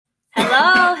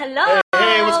Hello.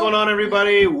 Hey, what's going on,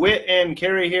 everybody? Whit and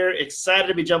Carrie here. Excited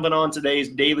to be jumping on today's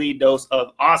daily dose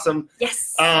of awesome.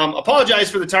 Yes. Apologize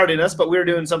for the tardiness, but we're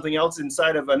doing something else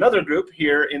inside of another group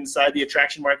here inside the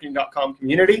attractionmarketing.com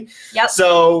community. Yep.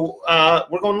 So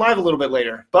we're going live a little bit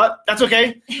later, but that's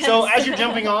okay. So as you're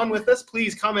jumping on with us,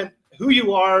 please comment who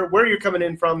you are, where you're coming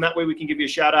in from. That way we can give you a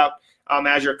shout out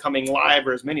as you're coming live,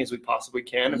 or as many as we possibly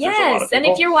can. Yes, and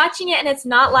if you're watching it and it's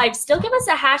not live, still give us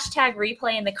a hashtag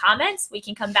replay in the comments. We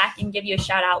can come back and give you a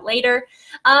shout out later.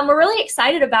 We're really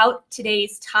excited about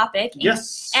today's topic.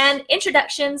 Yes. And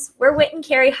introductions. We're Whit and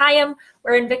Carrie Hyam.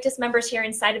 We're Invictus members here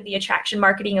inside of the Attraction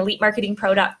Marketing,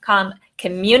 EliteMarketingPro.com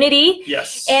community.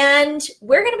 Yes. And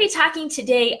we're going to be talking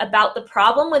today about the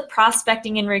problem with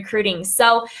prospecting and recruiting.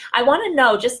 So I want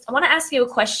to ask you a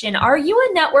question. Are you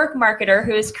a network marketer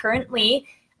who is currently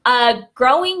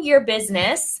growing your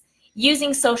business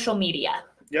using social media?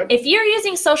 Yep. If you're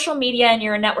using social media and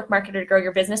you're a network marketer to grow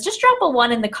your business, just drop a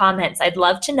 1 in the comments. I'd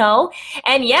love to know.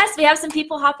 And yes, we have some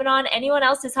people hopping on. Anyone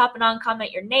else who's hopping on,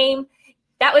 comment your name.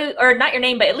 That way, or not your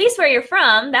name, but at least where you're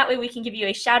from. That way we can give you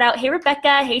a shout out. Hey,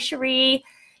 Rebecca. Hey, Cherie.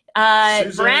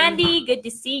 Brandy, good to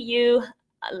see you.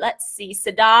 Let's see.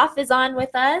 Sadaf is on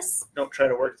with us. Don't try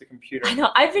to work the computer. I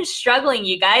know. I've been struggling,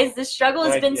 you guys. This struggle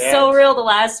has been so real the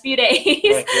last few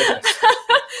days.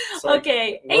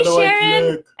 Okay. Hey,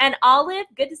 Sharon and Olive.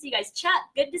 Good to see you guys. Chuck,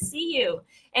 good to see you.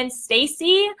 And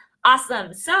Stacy,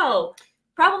 awesome. So,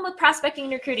 problem with prospecting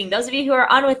and recruiting. Those of you who are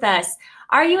on with us,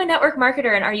 are you a network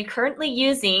marketer and are you currently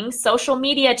using social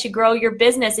media to grow your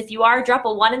business? If you are, drop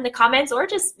a 1 in the comments or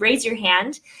just raise your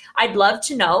hand. I'd love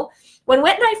to know. When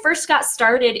Whit and I first got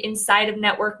started inside of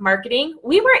network marketing,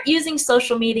 we weren't using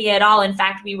social media at all. In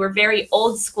fact, we were very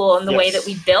old school in the way that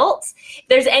we built. If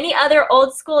there's any other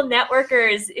old school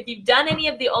networkers, if you've done any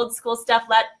of the old school stuff,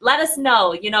 let us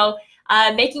know. You know,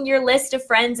 making your list of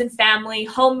friends and family,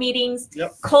 home meetings,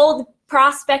 cold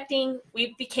prospecting.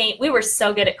 We were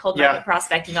so good at cold market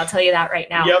prospecting. I'll tell you that right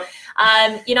now.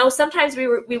 You know, sometimes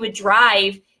we would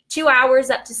drive 2 hours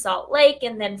up to Salt Lake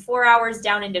and then 4 hours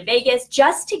down into Vegas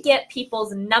just to get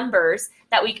people's numbers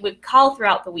that we would call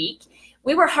throughout the week.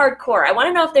 We were hardcore. I want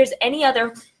to know if there's any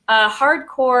other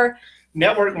hardcore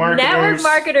network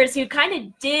marketers who kind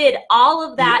of did all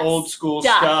of that old school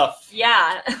stuff.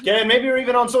 Yeah. Okay, and maybe you're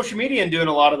even on social media and doing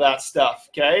a lot of that stuff.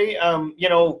 Okay, you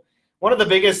know, one of the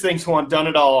biggest things on Done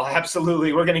It All,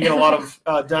 absolutely. We're going to get a lot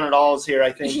of Done It Alls here,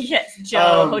 I think. Yes,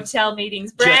 Joe, hotel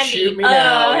meetings. Brandy. Just shoot me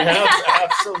now.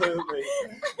 Absolutely.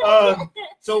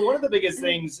 So one of the biggest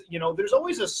things, you know, there's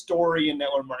always a story in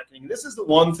network marketing. This is the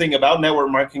one thing about network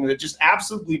marketing that just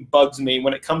absolutely bugs me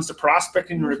when it comes to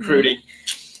prospecting and recruiting.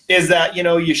 Is that, you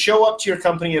know, you show up to your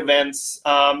company events,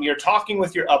 you're talking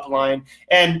with your upline,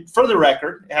 and for the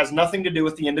record, it has nothing to do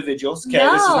with the individuals. Okay,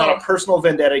 This is not a personal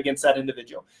vendetta against that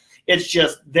individual. It's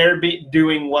just they're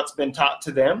doing what's been taught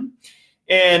to them.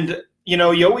 And, you know,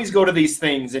 you always go to these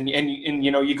things and you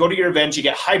know, you go to your events, you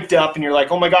get hyped up and you're like,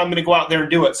 oh my God, I'm going to go out there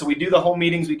and do it. So we do the home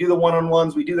meetings, we do the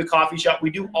one-on-ones, we do the coffee shop, we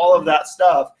do all of that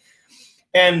stuff.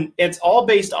 And it's all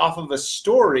based off of a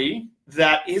story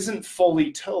that isn't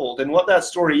fully told. And what that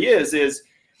story is,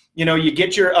 you know, you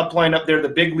get your upline up there, the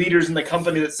big leaders in the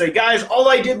company that say, guys, all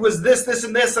I did was this, this,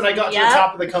 and this, and I got to the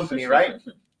top of the company, right?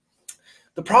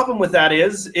 The problem with that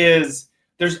is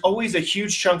there's always a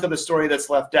huge chunk of the story that's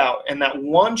left out. And that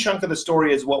one chunk of the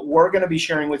story is what we're going to be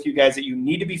sharing with you guys that you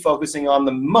need to be focusing on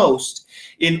the most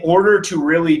in order to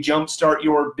really jumpstart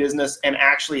your business and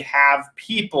actually have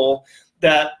people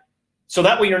so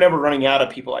that way you're never running out of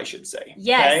people, I should say.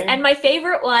 Yes, okay? And my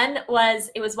favorite one was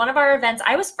one of our events.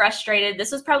 I was frustrated.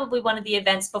 This was probably one of the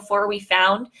events before we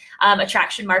found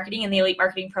Attraction Marketing and the Elite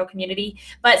Marketing Pro community.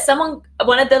 But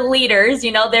one of the leaders,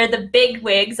 you know, they're the big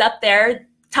wigs up there,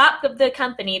 top of the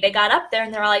company. They got up there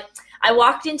and they're like, I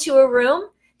walked into a room,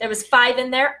 there was 5 in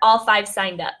there, all 5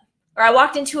 signed up. Or I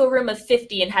walked into a room of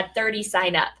 50 and had 30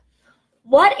 sign up.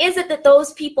 What is it that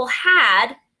those people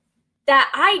had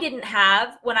that I didn't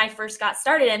have when I first got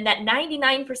started, and that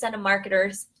 99% of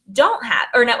marketers don't have,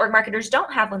 or network marketers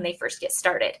don't have when they first get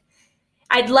started?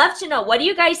 I'd love to know, what do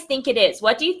you guys think it is?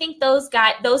 What do you think those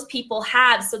people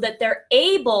have so that they're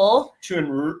able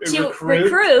to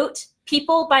recruit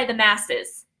people by the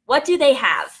masses? What do they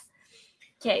have?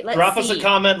 Okay, let's drop us a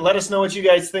comment. Let us know what you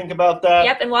guys think about that.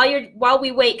 Yep, and while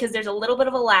we wait, because there's a little bit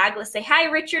of a lag, let's say hi,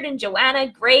 Richard and Joanna,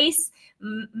 Grace,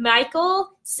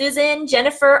 Michael, Susan,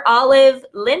 Jennifer, Olive,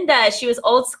 Linda. She was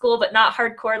old school but not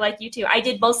hardcore like you two. I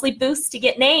did mostly boosts to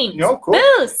get names. No, cool.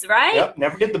 Boosts, right? Yep,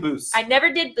 never did the boosts. I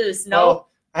never did boosts. No. Well,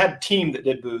 I had a team that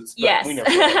did boosts. But yes. we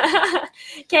never did.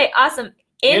 Okay, awesome.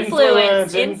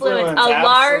 Influence. A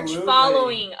large absolutely.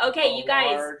 following. Okay, you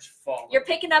guys, Following. you're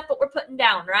picking up what we're putting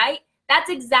down, right? That's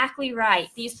exactly right.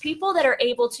 These people that are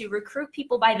able to recruit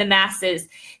people by the masses,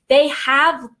 they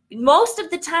have, most of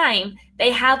the time,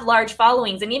 they have large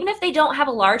followings. And even if they don't have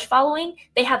a large following,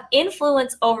 they have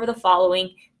influence over the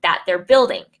following that they're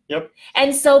building. Yep.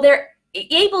 And so they're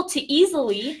able to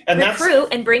easily recruit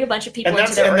and bring a bunch of people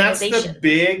into their organization. And that's the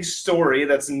big story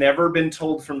that's never been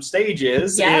told from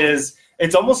stages. Is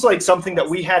it's almost like something that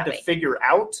we had to figure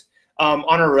out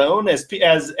on our own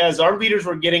as our leaders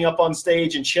were getting up on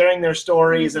stage and sharing their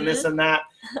stories and this and that.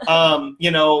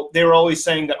 You know, they were always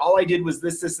saying that all I did was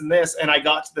this, and this, and I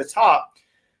got to the top.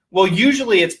 Well,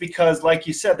 usually it's because, like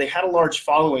you said, they had a large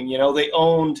following. You know, they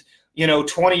owned,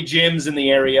 20 gyms in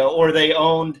the area, or they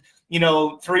owned,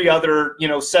 3 other,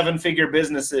 7-figure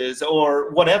businesses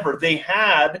or whatever. They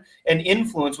had an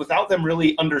influence without them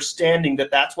really understanding that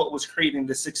that's what was creating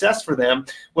the success for them,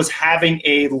 was having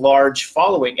a large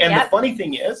following. And the funny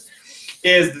thing is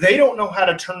they don't know how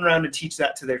to turn around and teach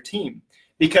that to their team,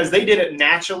 because they did it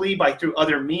naturally through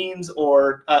other means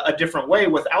or a different way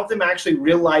without them actually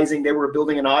realizing they were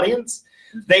building an audience.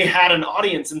 They had an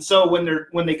audience. And so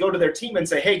when they go to their team and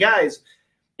say, hey guys,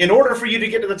 in order for you to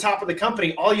get to the top of the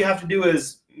company, all you have to do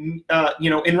is,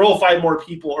 enroll 5 more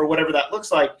people or whatever that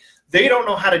looks like. They don't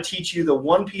know how to teach you the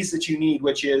one piece that you need,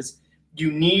 which is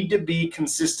you need to be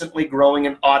consistently growing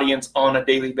an audience on a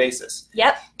daily basis.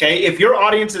 Yep. Okay. If your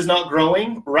audience is not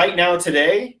growing right now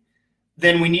today,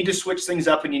 then we need to switch things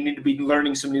up, and you need to be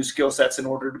learning some new skill sets in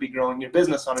order to be growing your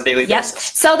business on a daily basis.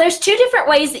 So there's 2 different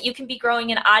ways that you can be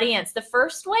growing an audience. The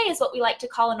first way is what we like to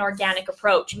call an organic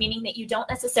approach, meaning that you don't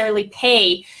necessarily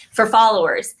pay for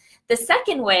followers. The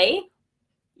second way,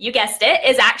 you guessed it,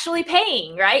 is actually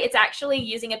paying, right? It's actually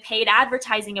using a paid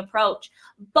advertising approach.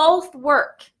 Both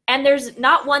work, and there's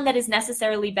not one that is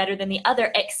necessarily better than the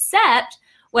other, except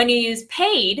when you use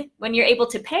paid, when you're able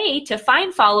to pay to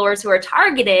find followers who are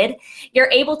targeted,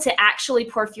 you're able to actually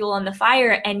pour fuel on the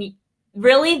fire. And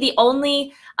really the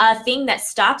only thing that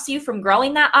stops you from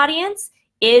growing that audience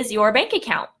is your bank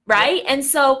account, right? And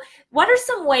so what are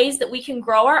some ways that we can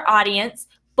grow our audience,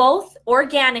 both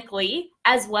organically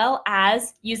as well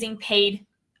as using paid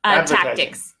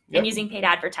tactics and using paid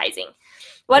advertising?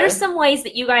 What are some ways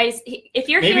that you guys, if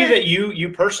you're maybe here, that you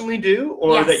personally do,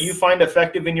 or that you find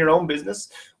effective in your own business?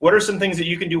 What are some things that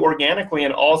you can do organically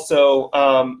and also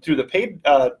through the paid,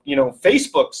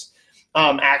 Facebook's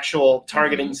actual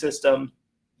targeting system?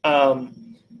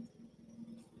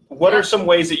 What are some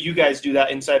ways that you guys do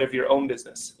that inside of your own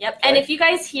business? Yep. Okay. And if you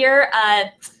guys hear,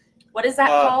 what is that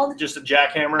called? Just a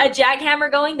jackhammer. A jackhammer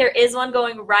going. There is one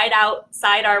going right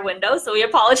outside our window, so we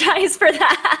apologize for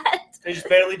that. They just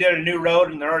barely did a new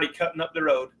road, and they're already cutting up the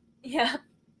road. Yeah.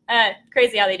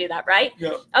 Crazy how they do that, right?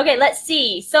 Yeah. Okay, let's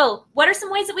see. So what are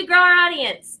some ways that we grow our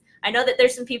audience? I know that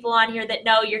there's some people on here that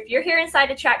know if you're here inside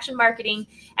Attraction Marketing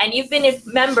and you've been a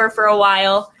member for a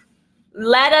while,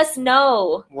 let us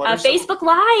know. Facebook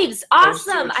Lives.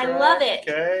 Awesome. I love it.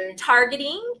 Okay.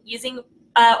 Targeting, using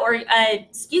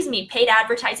paid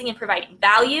advertising and providing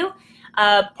value.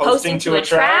 Posting to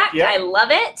attract. Yep. I love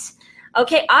it.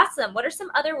 Okay, awesome. What are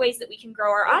some other ways that we can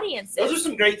grow our audiences? Those are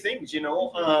some great things,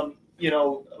 leveraging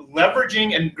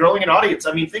and growing an audience.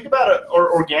 I mean, think about it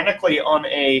organically on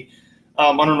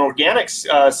an organic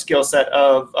skill set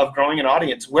of growing an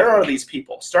audience. Where are these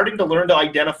people? Starting to learn to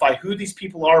identify who these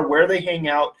people are, where they hang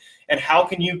out, and how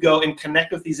can you go and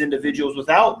connect with these individuals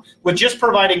with just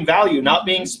providing value, not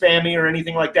being spammy or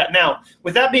anything like that. Now,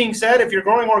 with that being said, if you're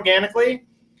growing organically,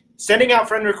 sending out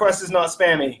friend requests is not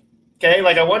spammy. Okay,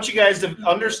 I want you guys to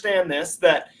understand this,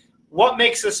 that what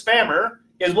makes a spammer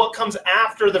is what comes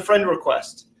after the friend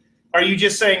request. Are you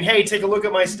just saying, hey, take a look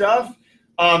at my stuff?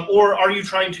 Or are you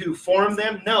trying to form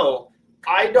them? No,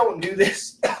 I don't do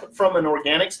this from an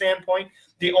organic standpoint.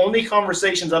 The only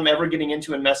conversations I'm ever getting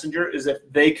into in Messenger is if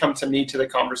they come to me to the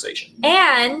conversation.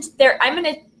 And I'm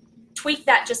going to tweak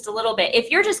that just a little bit. If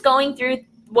you're just going through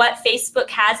what Facebook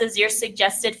has as your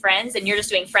suggested friends, and you're just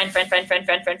doing friend,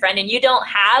 and you don't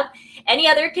have any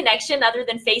other connection other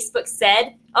than Facebook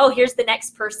said, oh, here's the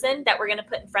next person that we're going to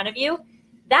put in front of you,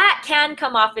 that can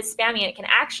come off as spammy, and it can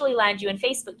actually land you in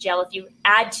Facebook jail if you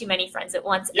add too many friends at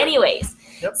once. Yep. Anyways,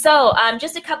 so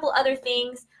just a couple other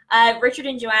things. Richard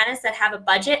and Joanna said have a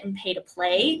budget and pay to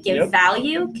play, give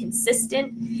value,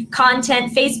 consistent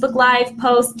content, Facebook Live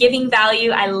posts, giving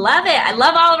value. I love it. I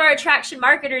love all of our attraction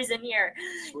marketers in here.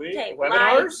 Sweet. Okay,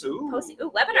 webinars?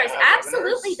 Webinars.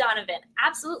 Absolutely, Donovan.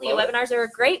 Absolutely. Webinars are a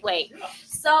great way. Yeah.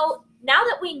 So now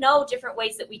that we know different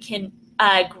ways that we can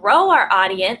grow our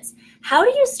audience, how do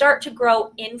you start to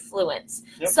grow influence?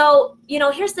 Yep. So,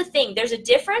 here's the thing. There's a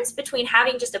difference between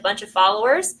having just a bunch of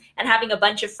followers and having a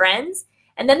bunch of friends.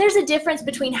 And then there's a difference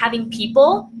between having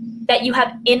people that you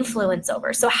have influence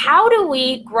over. So how do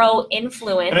we grow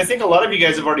influence? And I think a lot of you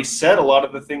guys have already said a lot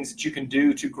of the things that you can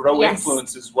do to grow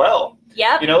influence as well.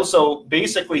 Yeah. So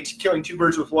basically killing two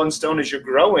birds with one stone as you're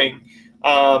growing.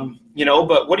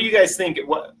 But what do you guys think?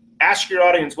 Ask your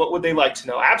audience, what would they like to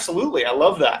know? Absolutely. I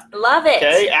love that. Love it.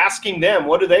 Okay. Asking them,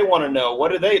 what do they want to know?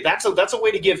 That's a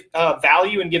way to give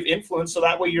value and give influence. So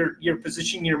that way you're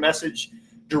positioning your message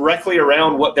directly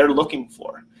around what they're looking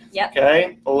for. Yep.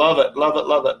 Okay. Love it. Love it.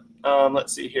 Love it.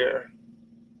 Let's see here.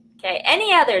 Okay.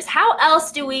 Any others? How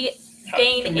else do we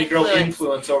gain influence? Grow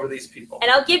influence over these people?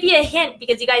 And I'll give you a hint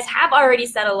because you guys have already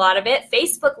said a lot of it.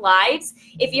 Facebook Lives.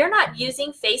 If you're not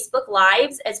using Facebook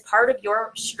Lives as part of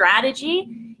your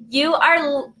strategy, you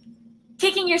are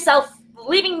kicking yourself,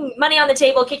 leaving money on the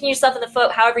table, kicking yourself in the foot,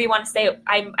 however you want to say it.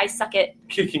 I suck it.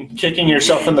 Kicking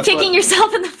yourself in the foot. Kicking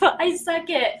yourself in the foot. I suck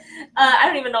it. I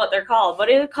don't even know what they're called. What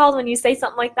are they called when you say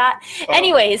something like that?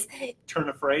 Anyways. Turn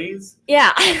a phrase?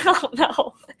 Yeah, I don't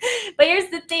know. But here's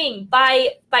the thing.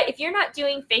 If you're not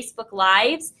doing Facebook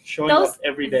Lives, showing up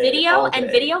every day, video and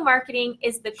video marketing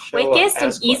is the quickest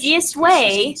and easiest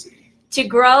way to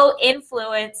grow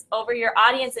influence over your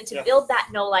audience and to build that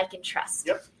know, like, and trust.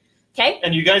 Yep. Okay.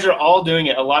 And you guys are all doing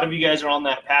it. A lot of you guys are on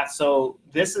that path. So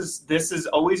this is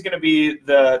always going to be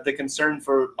the concern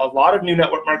for a lot of new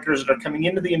network marketers that are coming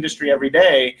into the industry every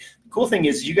day. The cool thing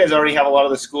is you guys already have a lot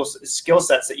of the skill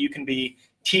sets that you can be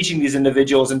teaching these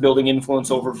individuals and building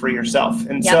influence over for yourself.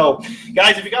 And so,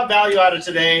 guys, if you got value out of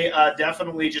today,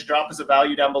 definitely just drop us a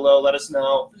value down below. Let us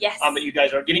know that you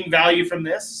guys are getting value from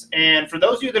this. And for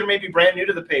those of you that are maybe brand new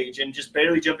to the page and just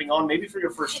barely jumping on, maybe for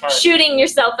your first time. Shooting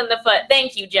yourself in the foot.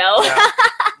 Thank you, Joe. Yeah.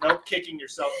 No kicking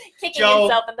yourself. Kicking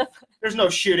yourself in the foot. There's no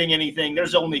shooting anything.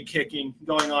 There's only kicking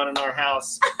going on in our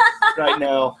house right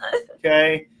now.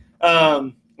 Okay?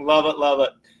 Love it, love it.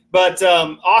 But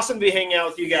awesome to be hanging out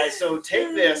with you guys. So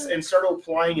take this and start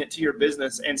applying it to your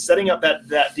business and setting up that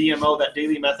DMO, that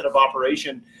daily method of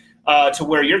operation, to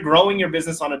where you're growing your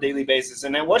business on a daily basis.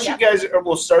 And then what you guys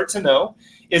will start to know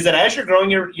is that as you're growing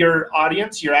your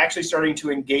audience, you're actually starting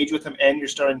to engage with them and you're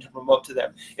starting to promote to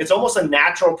them. It's almost a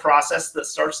natural process that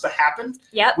starts to happen.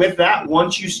 With that,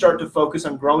 once you start to focus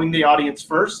on growing the audience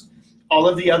first, all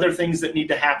of the other things that need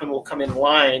to happen will come in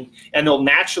line, and they'll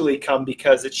naturally come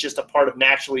because it's just a part of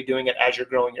naturally doing it as you're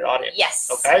growing your audience. Yes.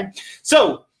 Okay?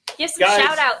 So, give some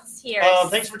shout outs here.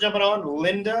 Thanks for jumping on.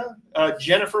 Linda,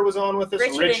 Jennifer was on with us.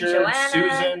 Richard Joanna,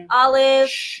 Susan, Olive,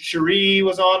 Cherie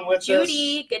was on with us.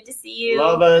 Judy, good to see you.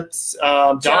 Love it.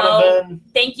 Donovan.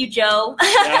 Thank you, Joe.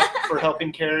 For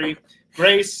helping carry.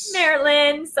 Grace.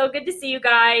 Marilyn, so good to see you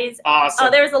guys. Awesome. Oh,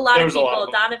 there's a lot of people.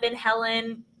 Donovan,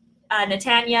 Helen,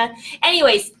 Natanya.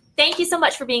 Anyways, thank you so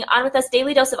much for being on with us.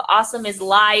 Daily Dose of Awesome is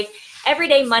live every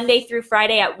day, Monday through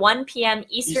Friday at 1 p.m.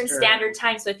 Eastern Standard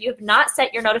Time. So if you have not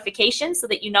set your notifications so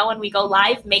that you know when we go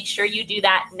live, make sure you do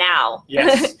that now.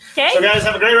 Yes. Okay. So guys,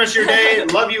 have a great rest of your day.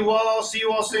 Love you all. See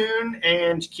you all soon,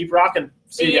 and keep rocking.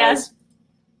 See you guys.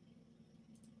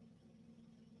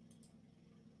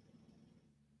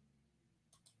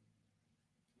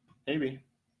 Maybe.